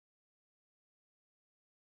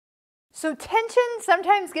So tension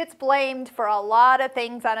sometimes gets blamed for a lot of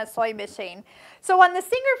things on a sewing machine. So on the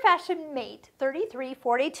Singer Fashion Mate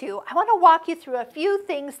 3342, I want to walk you through a few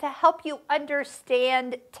things to help you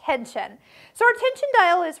understand tension. So our tension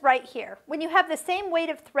dial is right here. When you have the same weight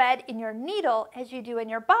of thread in your needle as you do in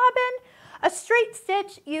your bobbin, a straight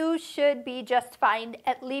stitch, you should be just fine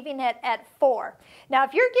at leaving it at 4. Now,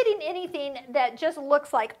 if you're getting anything that just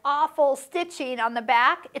looks like awful stitching on the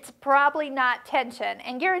back, it's probably not tension.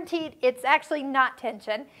 And guaranteed, it's actually not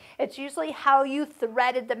tension. It's usually how you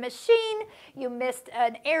threaded the machine, you missed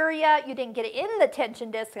an area, you didn't get it in the tension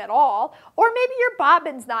disc at all, or maybe your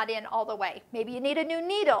bobbin's not in all the way. Maybe you need a new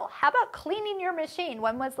needle. How about cleaning your machine?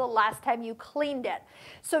 When was the last time you cleaned it?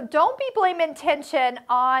 So don't be blaming tension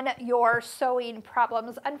on your sewing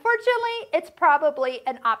problems. Unfortunately, it's probably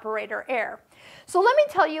an operator error. So let me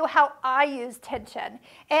tell you how I use tension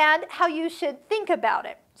and how you should think about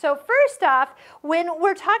it. So first off, when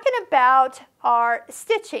we're talking about our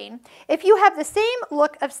stitching, if you have the same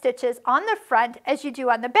look of stitches on the front as you do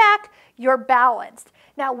on the back, you're balanced.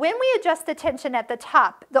 Now, when we adjust the tension at the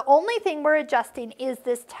top, the only thing we're adjusting is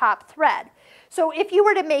this top thread. So if you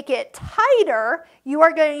were to make it tighter, you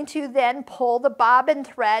are going to then pull the bobbin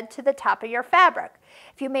thread to the top of your fabric.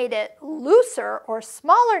 If you made it looser or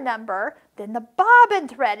smaller number, then the bobbin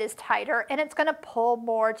thread is tighter and it's going to pull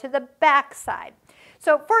more to the back side.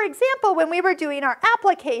 So for example, when we were doing our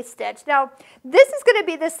applique stitch, now this is going to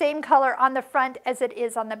be the same color on the front as it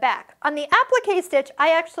is on the back. On the applique stitch, I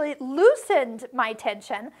actually loosened my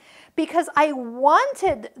tension because I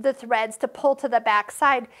wanted the threads to pull to the back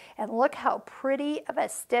side, and look how pretty of a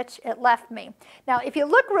stitch it left me. Now if you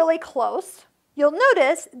look really close, you'll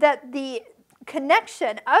notice that the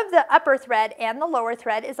connection of the upper thread and the lower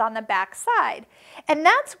thread is on the back side. And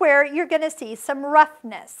that's where you're going to see some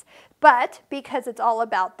roughness. But because it's all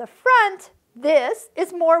about the front, this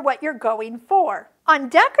is more what you're going for. On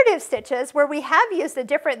decorative stitches, where we have used a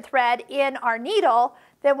different thread in our needle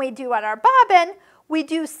than we do on our bobbin, we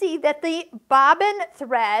do see that the bobbin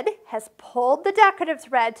thread has pulled the decorative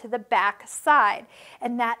thread to the back side,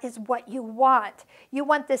 and that is what you want. You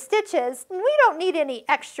want the stitches, we don't need any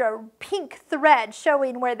extra pink thread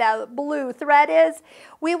showing where the blue thread is.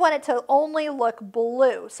 We want it to only look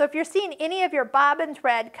blue. So if you're seeing any of your bobbin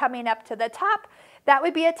thread coming up to the top, that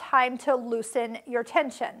would be a time to loosen your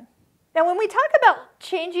tension. Now when we talk about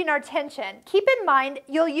changing our tension, keep in mind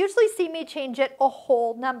you'll usually see me change it a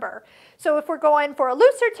whole number. So if we're going for a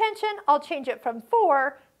looser tension, I'll change it from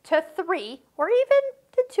 4 to 3 or even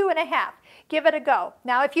to 2.5. Give it a go.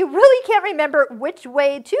 Now if you really can't remember which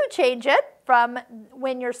way to change it from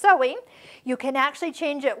when you're sewing, you can actually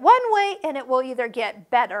change it one way and it will either get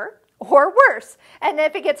better or worse. And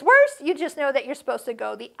if it gets worse, you just know that you're supposed to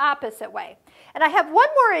go the opposite way. And I have one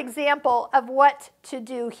more example of what to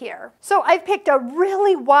do here. So I've picked a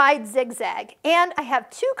really wide zigzag and I have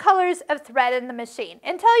 2 colors of thread in the machine.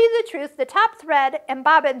 And tell you the truth, the top thread and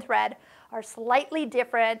bobbin thread are slightly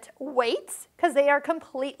different weights because they are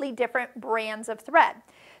completely different brands of thread.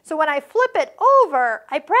 So when I flip it over,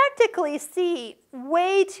 I practically see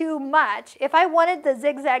way too much. If I wanted the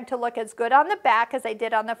zigzag to look as good on the back as I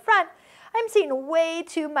did on the front, I'm seeing way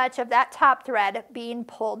too much of that top thread being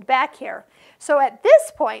pulled back here. So at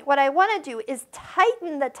this point, what I want to do is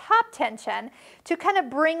tighten the top tension to kind of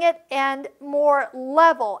bring it and more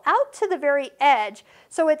level out to the very edge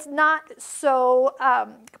so it's not so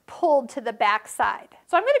pulled to the back side.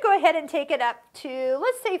 So I'm going to go ahead and take it up to,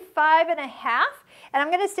 let's say 5.5, and I'm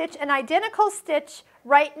going to stitch an identical stitch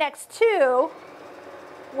right next to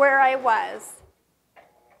where I was.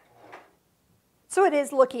 So it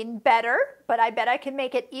is looking better, but I bet I can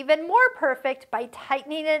make it even more perfect by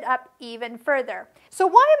tightening it up even further. So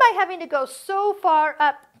why am I having to go so far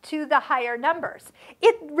up to the higher numbers?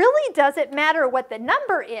 It really doesn't matter what the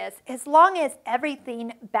number is as long as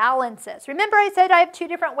everything balances. Remember I said I have 2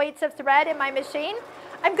 different weights of thread in my machine?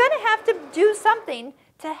 I'm going to have to do something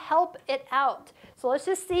to help it out. So let's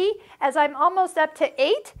just see, as I'm almost up to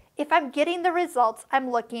 8, if I'm getting the results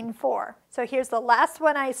I'm looking for. So here's the last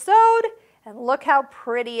one I sewed. And look how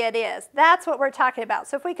pretty it is. That's what we're talking about.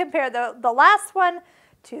 So if we compare the last one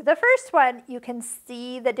to the first one, you can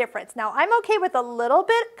see the difference. Now I'm okay with a little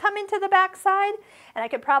bit coming to the back side, and I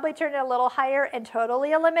could probably turn it a little higher and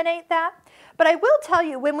totally eliminate that. But I will tell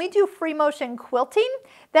you, when we do free motion quilting,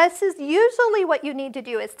 this is usually what you need to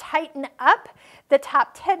do is tighten up the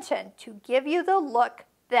top tension to give you the look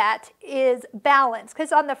that is balanced,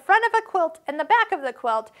 because on the front of a quilt and the back of the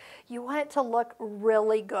quilt, you want it to look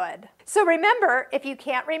really good. So remember, if you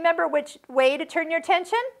can't remember which way to turn your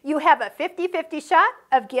tension, you have a 50-50 shot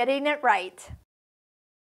of getting it right.